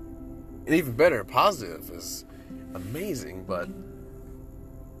 And even better, positive is amazing, but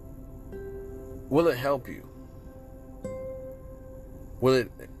will it help you? Will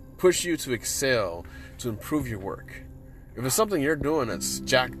it push you to excel, to improve your work? If it's something you're doing that's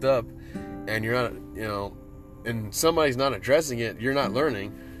jacked up and you're not, and somebody's not addressing it, you're not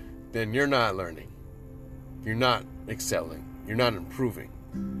learning, then you're not learning. You're not excelling. You're not improving.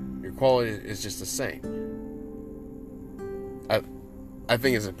 Your quality is just the same. I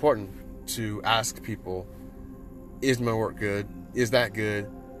think it's important to ask people, is my work good? Is that good?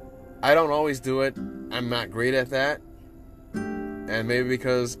 I don't always do it. I'm not great at that. And maybe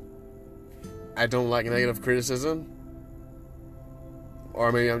because I don't like negative criticism,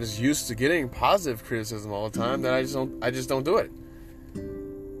 or maybe I'm just used to getting positive criticism all the time, that I just don't do it.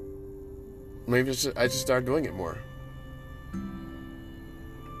 Maybe I just start doing it more.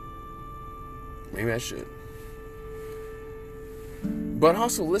 Maybe I should. But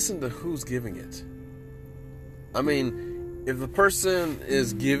also listen to who's giving it. I mean, if the person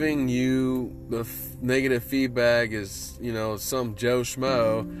is giving you the negative feedback is, some Joe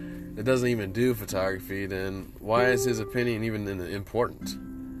Schmo that doesn't even do photography, then why is his opinion even important?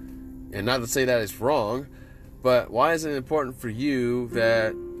 And not to say that it's wrong, but why is it important for you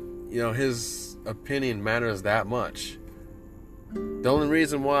that, his opinion matters that much? The only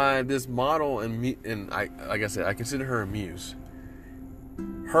reason why this model, and like I said, I consider her a muse.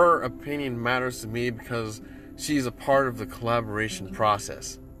 Her opinion matters to me because she's a part of the collaboration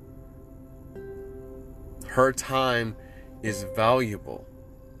process. Her time is valuable.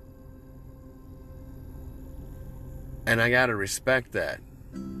 And I gotta respect that.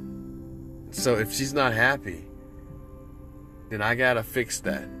 So if she's not happy, then I gotta fix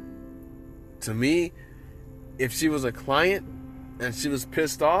that. To me, if she was a client and she was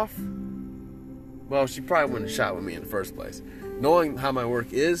pissed off, well, she probably wouldn't have shot with me in the first place. Knowing how my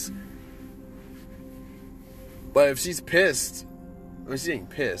work is. But if she's pissed, she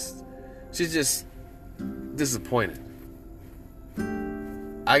ain't pissed. She's just disappointed.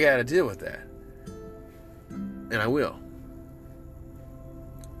 I gotta deal with that. And I will.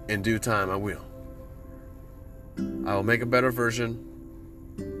 In due time, I will. I will make a better version.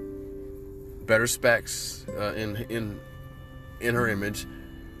 Better specs in her image.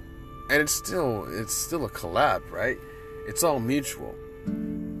 And it's still a collab, right? It's all mutual.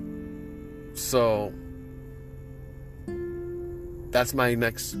 So that's my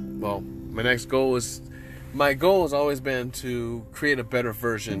next goal is, my goal has always been to create a better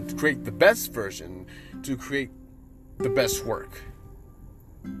version, to create the best version, to create the best work.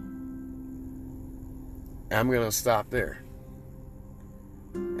 And I'm going to stop there.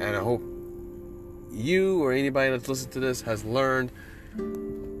 And I hope you or anybody that's listened to this has learned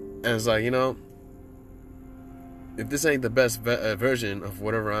and it's like, if this ain't the best version of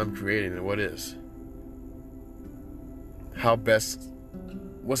whatever I'm creating, then what is?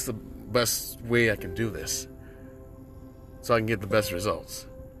 What's the best way I can do this so I can get the best results?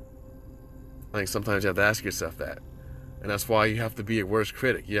 I think sometimes you have to ask yourself that. And that's why you have to be a worst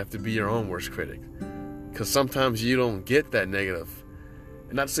critic. You have to be your own worst critic. Because sometimes you don't get that negative.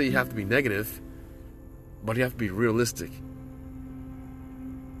 And not to say you have to be negative, but you have to be realistic.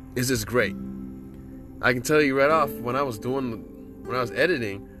 Is this great? I can tell you right off, when I was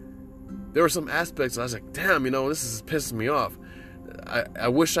editing, there were some aspects I was like, damn, this is pissing me off. I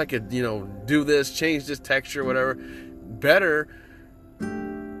wish I could, do this, change this texture, whatever, better.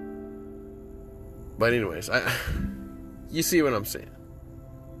 But anyways, you see what I'm saying.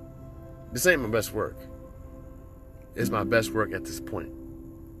 This ain't my best work. It's my best work at this point,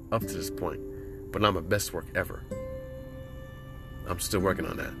 up to this point, but not my best work ever. I'm still working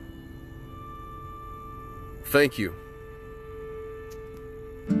on that. Thank you.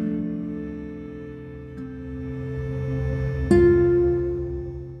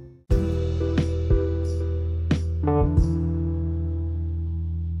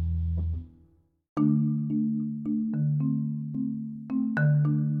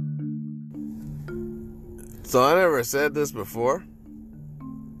 So I never said this before,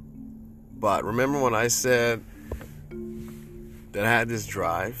 but remember when I said that I had this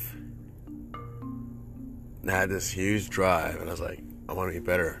drive? I had this huge drive, and I was like, I want to be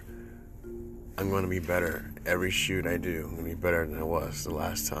better. I'm going to be better. Every shoot I do, I'm going to be better than I was the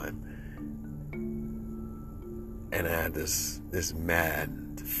last time. And I had this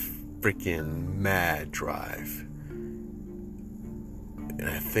freaking mad drive. And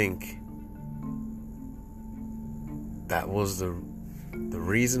I think that was the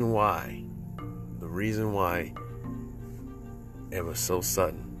reason why it was so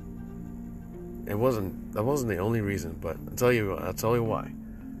sudden. That wasn't the only reason, but I'll tell you why.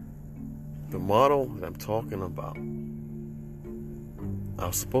 The model that I'm talking about, I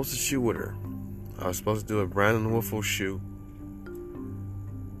was supposed to shoot with her. I was supposed to do a Brandon Woolfo shoot.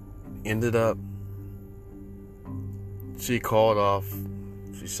 Ended up, she called off.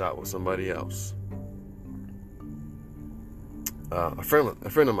 She shot with somebody else. A friend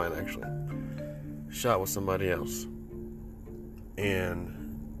of mine actually shot with somebody else, and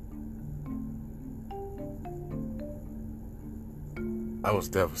I was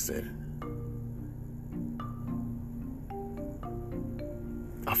devastated.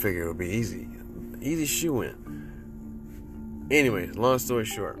 I figured it would be easy shoe-in. Anyways, long story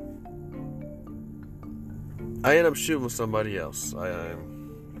short, I ended up shooting with somebody else. I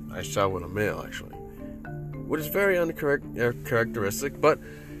shot with a male actually, which is very uncharacteristic, but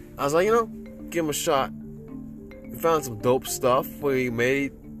I was like, give him a shot. We found some dope stuff. It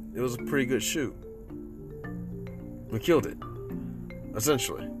was a pretty good shoot. We killed it,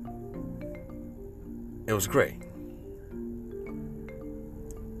 essentially. It was great.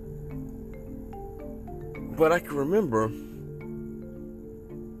 But I can remember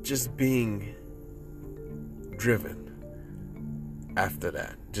just being driven after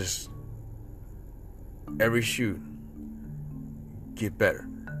that. Just every shoot, get better.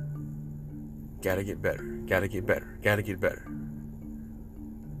 Gotta get better. Gotta get better. Gotta get better.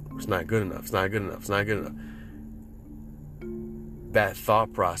 It's not good enough. It's not good enough. It's not good enough. That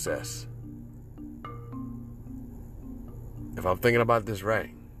thought process. If I'm thinking about this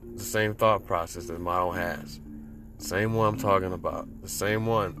right, it's the same thought process that the model has. The same one I'm talking about. The same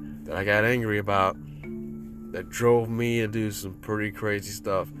one that I got angry about, that drove me to do some pretty crazy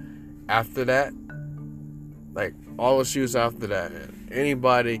stuff. After that, like all the shoots after that,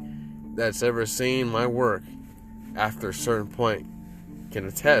 anybody that's ever seen my work after a certain point can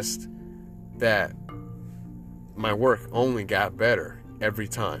attest that my work only got better every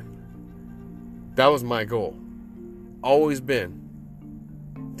time. That was my goal. Always been.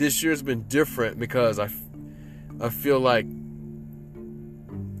 This year's been different because I feel like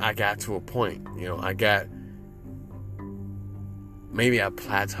I got to a point. Maybe I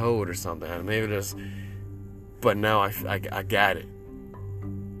plateaued or something. But now I got it.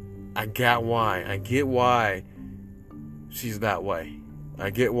 I got why. I get why she's that way. I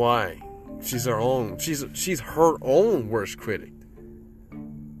get why she's her own. She's her own worst critic.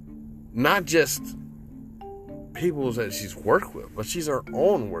 Not just people that she's worked with, but she's her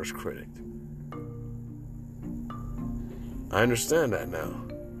own worst critic. I understand that now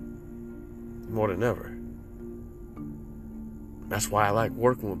more than ever. That's why I like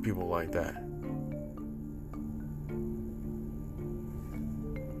working with people like that.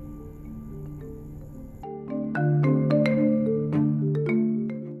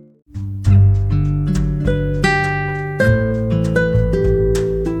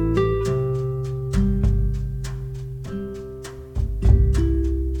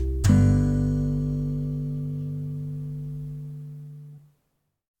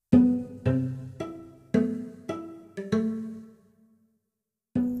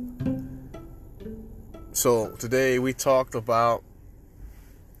 So today we talked about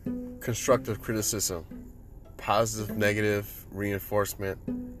constructive criticism, positive, negative reinforcement,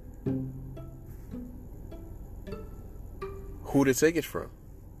 who to take it from,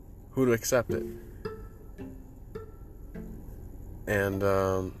 who to accept it.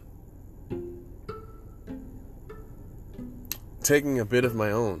 and taking a bit of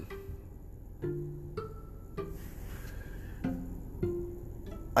my own.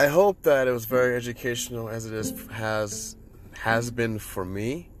 I hope that it was very educational, as it has been for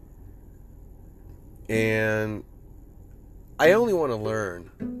me. And I only want to learn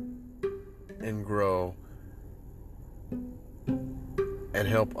and grow and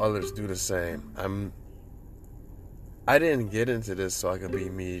help others do the same. I didn't get into this so I could be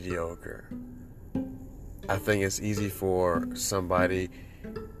mediocre. I think it's easy for somebody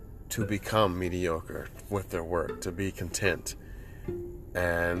to become mediocre with their work, to be content.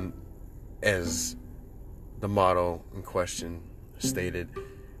 And as the motto in question stated,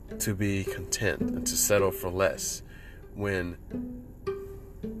 to be content and to settle for less, when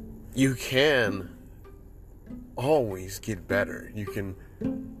you can always get better. You can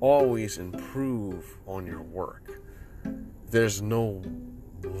always improve on your work. There's no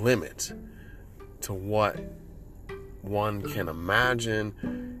limit to what one can imagine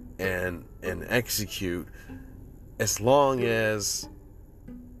and execute, as long as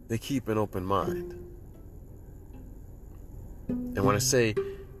they keep an open mind. And when I say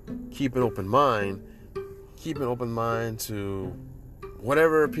keep an open mind to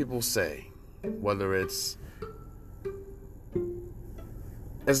whatever people say, whether it's,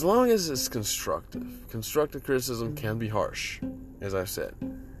 as long as it's constructive. Constructive criticism can be harsh, as I've said.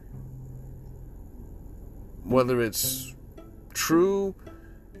 Whether it's true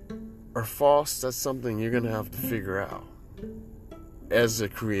or false, that's something you're going to have to figure out. As a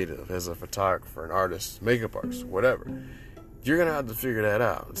creative, as a photographer, an artist, makeup artist, whatever. You're going to have to figure that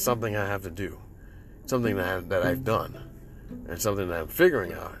out. It's something I have to do. Something that I've done. And something that I'm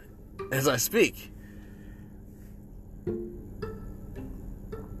figuring out as I speak.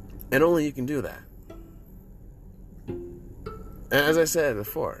 And only you can do that. And as I said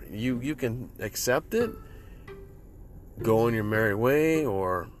before, you can accept it, go on your merry way,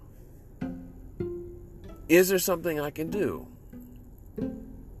 or is there something I can do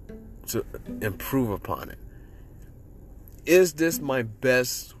to improve upon it? Is this my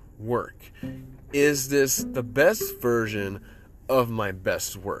best work? Is this the best version of my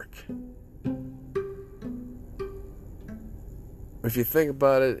best work? If you think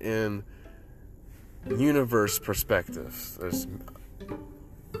about it in universe perspective, there's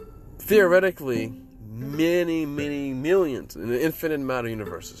theoretically many, many millions, an infinite amount of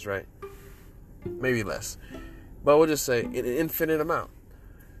universes, right? Maybe less. But we'll just say an infinite amount.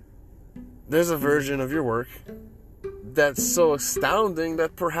 There's a version of your work that's so astounding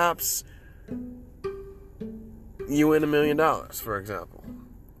that perhaps you win $1 million, for example.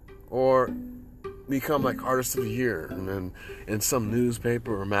 Or become like Artist of the Year and then in some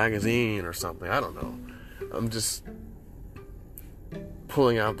newspaper or magazine or something. I don't know. I'm just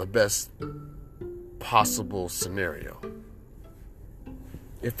pulling out the best possible scenario.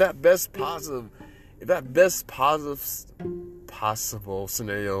 If that best possible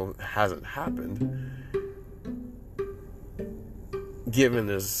scenario hasn't happened, given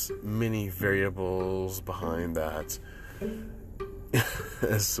there's many variables behind that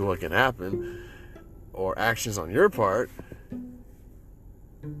as to what can happen, or actions on your part,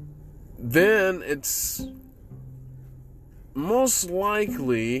 then it's most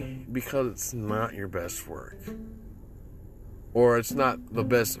likely because it's not your best work, or it's not the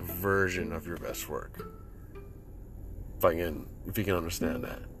best version of your best work. If you can understand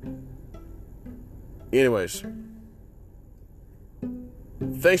that. Anyways,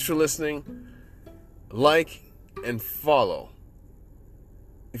 thanks for listening. Like and follow.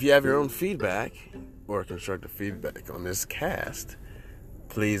 If you have your own feedback or constructive feedback on this cast,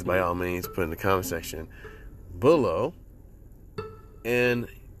 please, by all means, put in the comment section below. And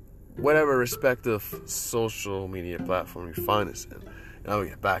whatever respective social media platform you find us in, and I'll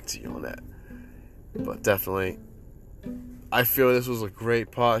get back to you on that. But definitely, I feel this was a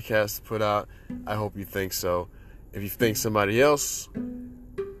great podcast to put out. I hope you think so. If you think somebody else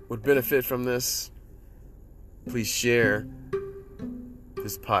would benefit from this, please share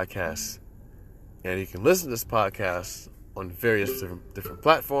this podcast. And you can listen to this podcast on various different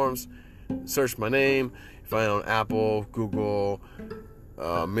platforms. Search my name. Find it on Apple, Google,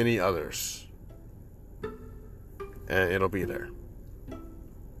 many others. And it'll be there.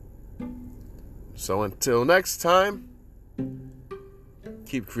 So until next time,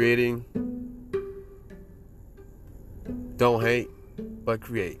 keep creating. Don't hate, but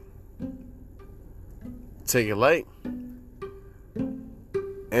create. Take it light.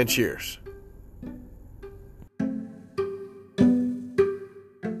 And cheers.